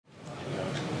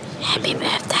Happy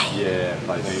birthday. Yeah,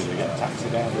 like they usually get a taxi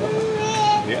down there.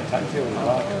 You get a taxi or a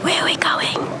car? Where are we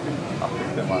going? I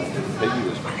think that might be you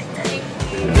as well.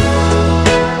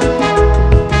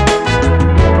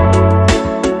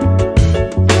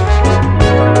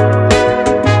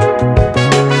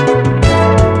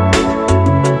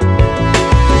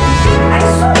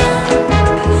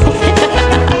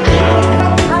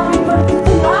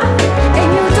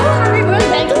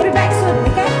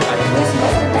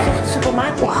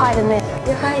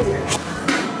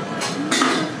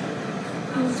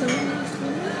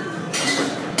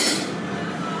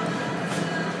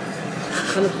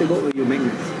 What were your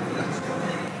magnets?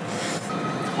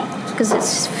 Because it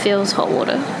feels hot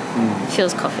water. It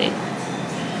feels coffee.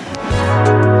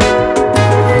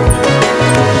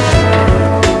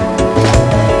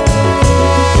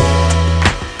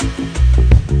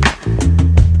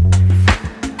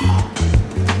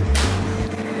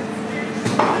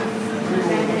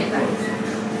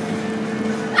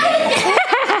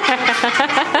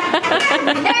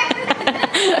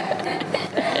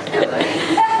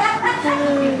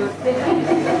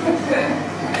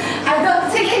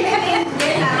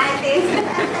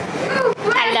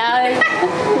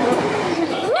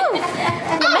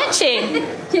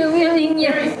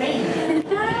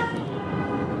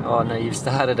 Oh no, you've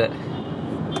started it.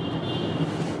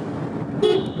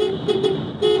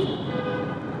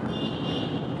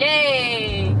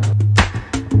 Yay!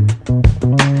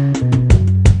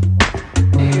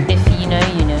 If you know,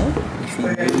 you know. If you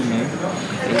know, you know.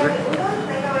 Favorite?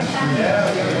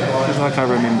 Just like I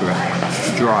remember it.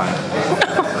 Dry.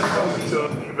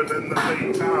 But in the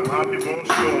daytime, I'll be more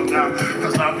sure now.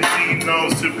 Cause I'll be eating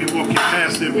those to be walking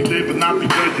past every day, but not be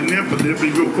judging them, but they'll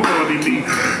be recording me.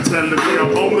 Telling me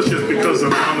I'm homeless just because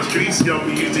I'm on the streets. Y'all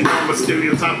be using all my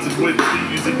stereotypes is what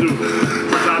they used to do.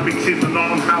 Cause I'll be kidding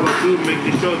on how I do,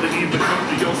 making sure that even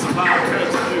country you'll survive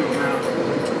as you do now.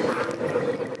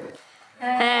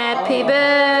 Happy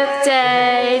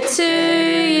birthday to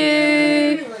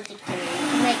you.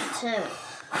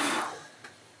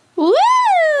 Woo!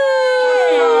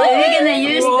 We're gonna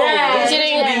use that.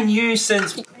 It's been used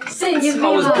since I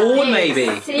was born, maybe.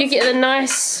 You get the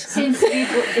nice. Since we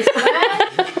put this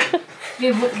one,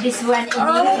 we put this one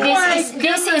in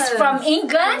this is from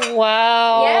England.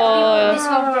 Wow. Yeah, we put this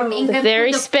one from England.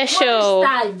 Very special.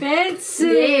 Fancy.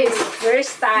 Yes,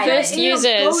 first time. First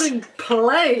users. Golden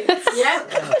plates.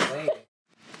 Yep.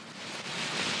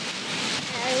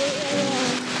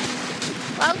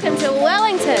 Welcome to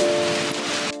Wellington.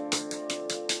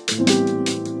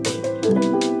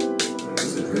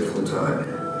 It's a dreadful time.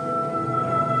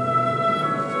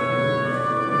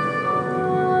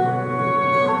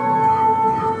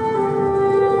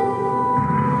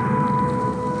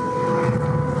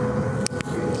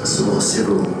 I saw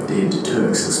several dead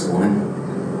Turks this morning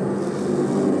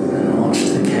and watched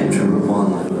the capture of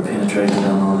one that would have penetrated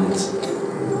our lines.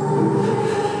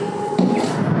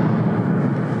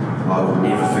 I will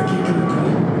never forget the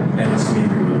day, and its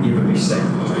memory will never be safe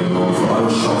anymore, for I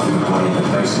was shot through the body that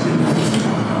basically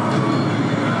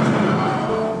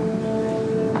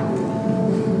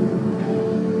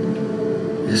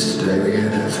Yesterday we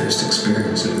had our first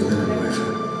experience of the linen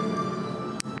wafer,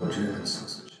 or German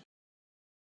sausage.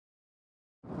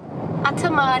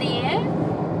 Atamarie,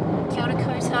 kia ora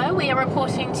koutou. We are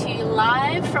reporting to you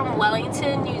live from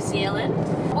Wellington, New Zealand.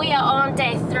 We are on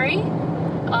day 3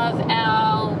 of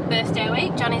our birthday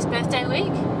week, Johnny's birthday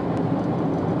week.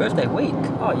 Birthday week?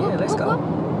 Oh yeah, let's go.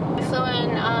 We flew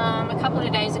in a couple of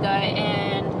days ago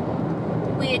and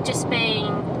we had just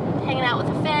been hanging out with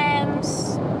the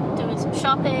fams, doing some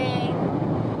shopping.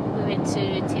 We went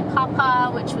to Te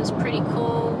Papa, which was pretty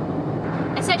cool.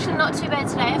 It's actually not too bad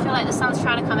today. I feel like the sun's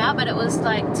trying to come out, but it was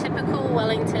like typical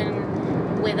Wellington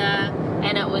weather,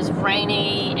 and it was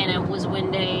rainy and it was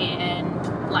windy, and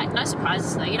like no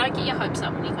surprises though. You don't get your hopes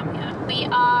up when you come here. We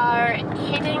are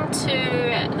heading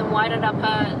to the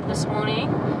Wairarapa this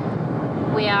morning.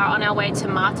 We are on our way to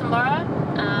Martinborough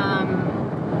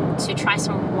to try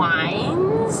some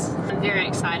wines. I'm very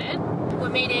excited. We're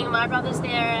meeting my brothers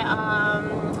there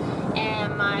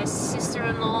and my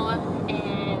sister-in-law,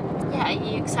 and yeah, are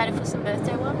you excited for some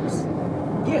birthday ones?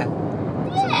 Yeah.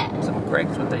 Yeah. Some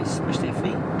Gregs when they squish their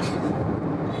feet.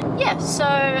 Yeah, so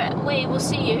we will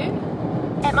see you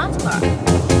at Martinborough.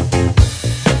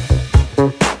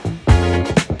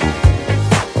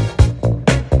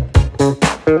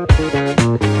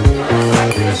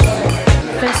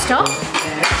 First stop,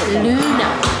 Luna.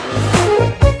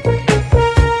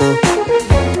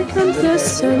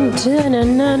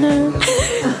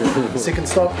 Second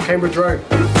stop, Cambridge Road.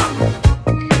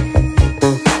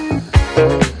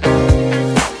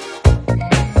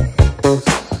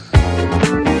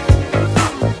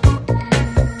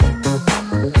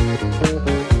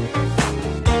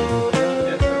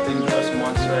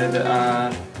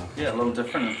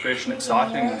 fresh and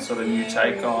exciting sort of new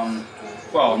take on,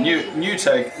 well, new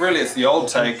take, really it's the old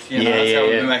take, you know, that's how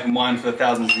we've been making wine for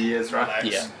thousands of years, right?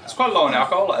 Yeah. It's quite low in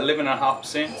alcohol, like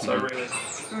 11.5%, so really...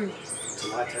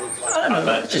 I don't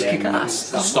know, just kick ass.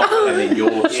 Stop and then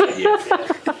yours.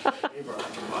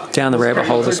 Down the rabbit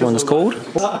hole, this one is called.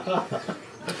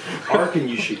 I reckon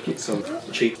you should get some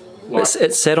cheap.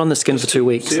 It sat on the skin for 2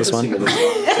 weeks, this one.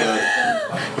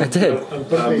 It did.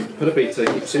 Put a bit to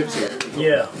keep servicing it.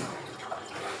 Yeah.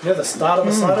 You know the start of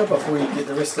a cider before you get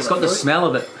the rest of It's got the smell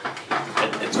of it.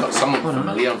 It's got something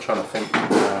familiar, I'm trying to think.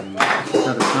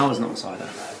 No, the smell is not cider.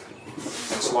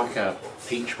 It's like a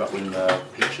peach, but when the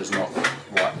peach is not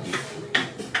ripe,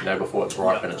 you know, before it's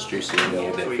ripe and it's juicy, and you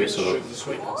have that first sort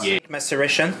of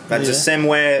maceration. That's the same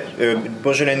way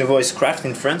Beaujolais Nouveau is crafted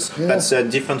in France. That's a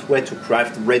different way to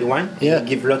craft red wine. You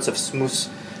give lots of smooth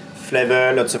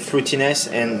flavor, lots of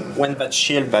fruitiness, and when that's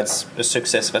chilled, that's a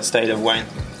success, that style of wine.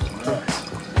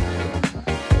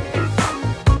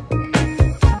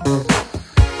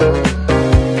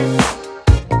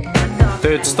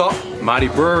 Third stop, Marty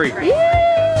Brewery.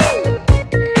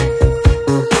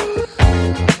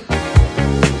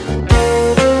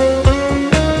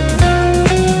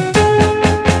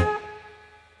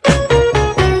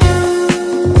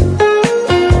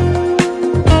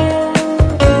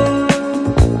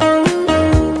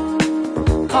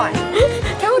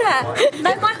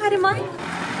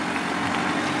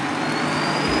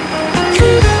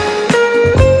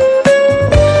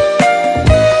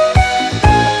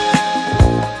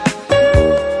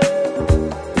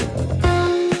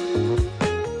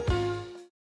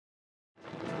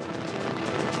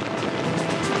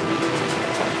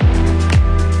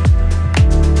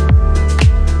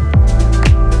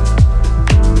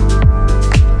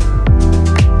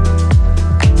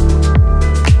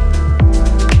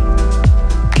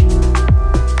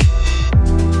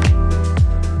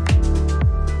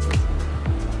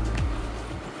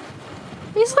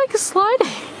 He's like sliding.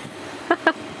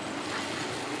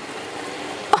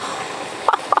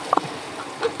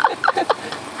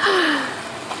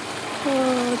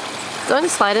 Oh, don't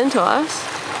slide into us.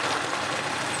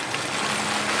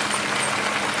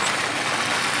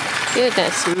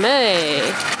 Goodness me.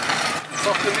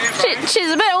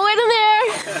 She's a bit wet in there.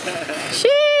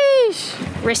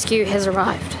 Sheesh. Rescue has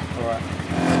arrived. Alright.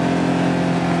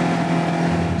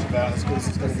 It's about as good as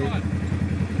it's going to get.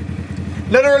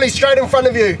 Literally straight in front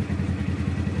of you.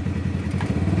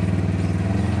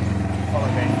 Follow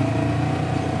me.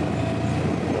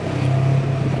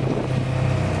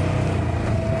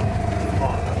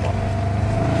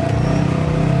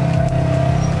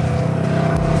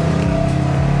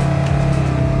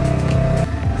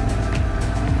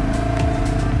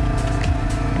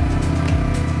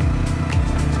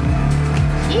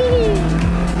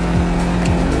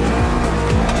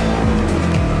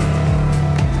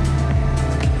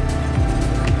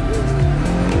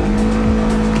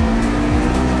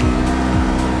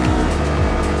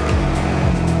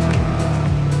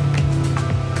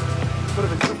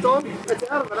 It's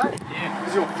out of it, eh? Yeah.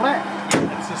 Because you're flat.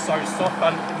 It's just so soft,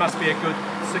 and it must be a good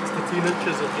 6 to 10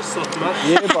 inches of just soft mud.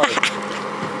 Yeah, buddy.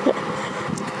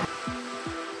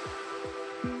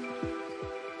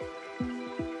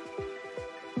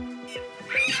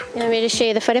 You want me to show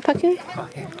you the wharepaku? Oh,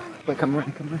 yeah. Wait, come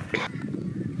around, come around.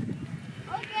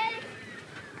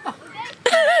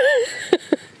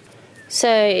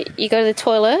 So you go to the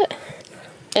toilet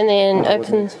and then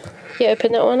open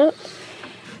that one up.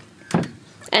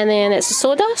 And then it's the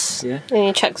sawdust. Yeah. And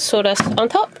you chuck the sawdust on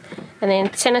top and then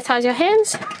sanitize your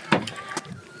hands.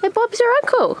 And Bob's your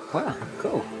uncle. Wow,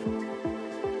 cool.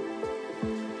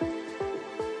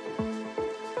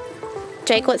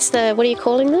 Jake, what are you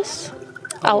calling this?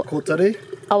 Awa kotare.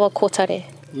 Awa kotare.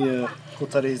 Yeah.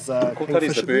 Kotare's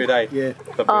Kotare's the bird, eh? Yeah.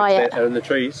 The birds that are in the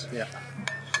trees. Yeah.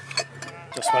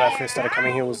 Just when I first started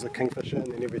coming here was the kingfisher,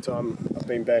 and then every time I've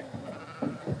been back,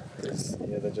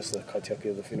 they're just the kaitiaki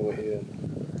of the whenua here.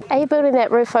 Are you building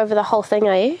that roof over the whole thing,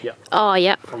 are you? Yeah. Oh,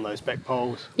 yeah. From those back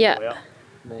poles. Yeah.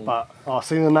 But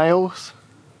see the nails?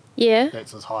 Yeah.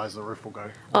 That's as high as the roof will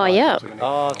go. Oh, yeah.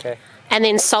 Oh, okay. And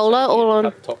then solar all on.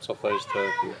 Cut the tops off those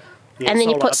two. And then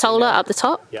you put solar up the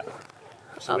top? Yeah.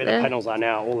 So where the panels are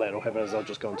now, all that'll happen is they'll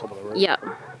just go on top of the roof. Yeah.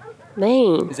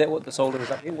 Mean. Is that what the solar is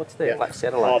up here? What's that? Yeah. Like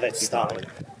satellite? Oh, that's Starlink.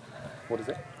 What is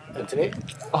it? Internet.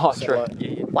 Oh, Satellite. true.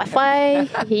 Yeah. Wi-Fi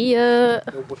here.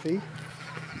 Little Wi-Fi.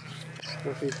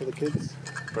 Wi-Fi for the kids.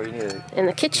 Bro, you need a In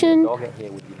the kitchen. dog out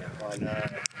here with you now. I know.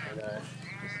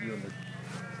 Just you and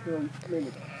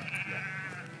the...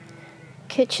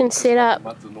 Kitchen setup.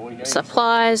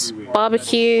 Supplies.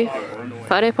 Barbecue.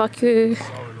 Wharepaku.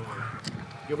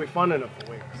 You'll be finding it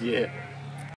for weeks. Yeah.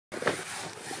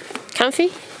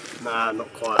 comfy? Nah,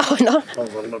 not quite. Oh, no. I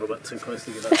was a little bit too close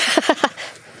to get up.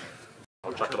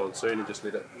 I'll chuck it on soon and just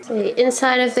let it. So the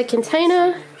inside of the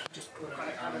container.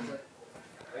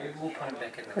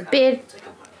 A bed.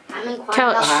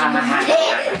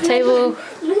 Couch. Table.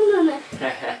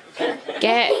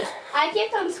 Gat. I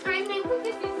kept on screaming.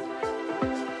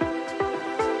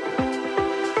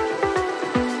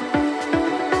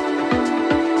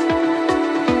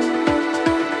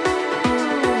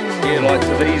 Yeah, like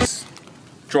do these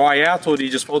dry out or do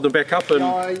you just fold them back up? And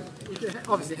No, you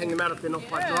obviously hang them out if they're not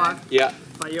quite dry. yeah.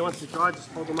 But yeah, once they're dry, just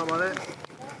fold them up like that.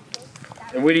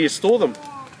 And where do you store them?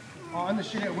 Oh, in the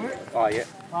shed at work. Oh yeah.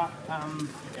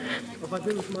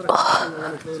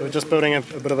 So we're just building a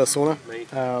bit of a sauna.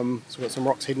 So we've got some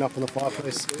rocks heating up in the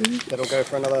fireplace. That'll go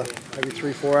for another maybe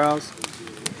 3-4 hours.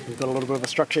 We've got a little bit of a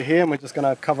structure here and we're just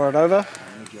going to cover it over.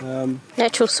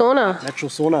 Natural sauna. Natural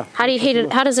sauna. How do you heat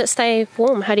it? How does it stay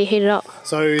warm? How do you heat it up?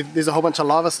 So there's a whole bunch of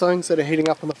lava stones that are heating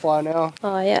up on the fire now.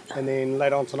 Oh yeah. And then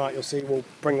later on tonight you'll see we'll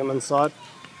bring them inside.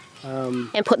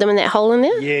 And put them in that hole in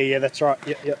there? Yeah, that's right.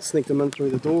 Yeah, sneak them in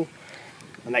through the door.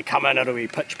 And they come in, it'll be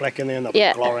pitch black in there and they'll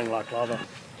be glowing like lava.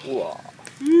 Whoa.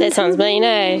 That sounds mean,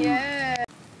 eh? Yeah.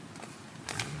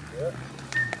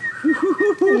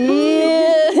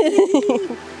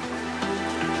 Yeah.